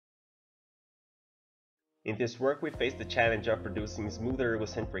In this work, we face the challenge of producing smoother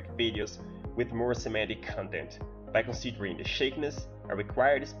egocentric videos with more semantic content, by considering the shakiness, a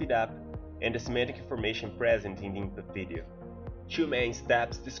required speedup, and the semantic information present in the input video. Two main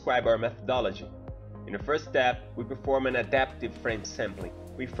steps describe our methodology. In the first step, we perform an adaptive frame sampling.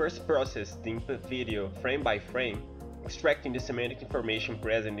 We first process the input video frame by frame, extracting the semantic information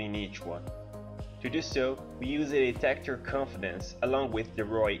present in each one. To do so, we use a detector confidence along with the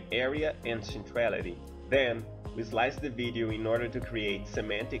ROI area and centrality. Then, we slice the video in order to create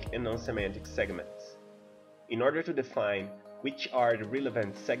semantic and non-semantic segments. In order to define which are the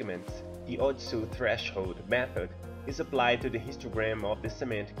relevant segments, the Odds threshold method is applied to the histogram of the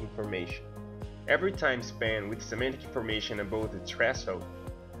semantic information. Every time span with semantic information above the threshold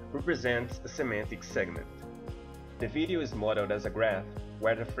represents a semantic segment. The video is modeled as a graph,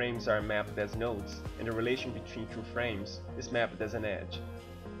 where the frames are mapped as nodes and the relation between two frames is mapped as an edge.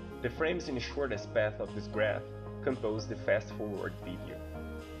 The frames in the shortest path of this graph compose the fast-forward video.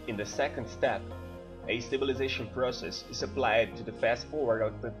 In the second step, a stabilization process is applied to the fast-forward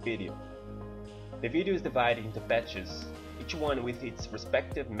output video. The video is divided into patches, each one with its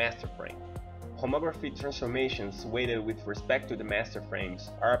respective master frame. Homography transformations weighted with respect to the master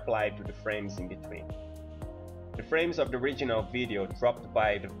frames are applied to the frames in between. The frames of the original video dropped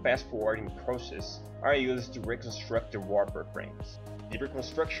by the fast-forwarding process are used to reconstruct the warper frames. The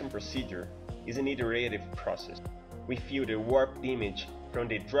reconstruction procedure is an iterative process. We fill the warped image from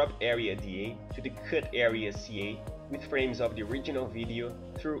the drop area DA to the cut area CA with frames of the original video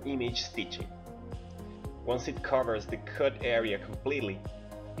through image stitching. Once it covers the cut area completely,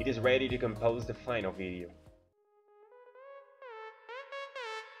 it is ready to compose the final video.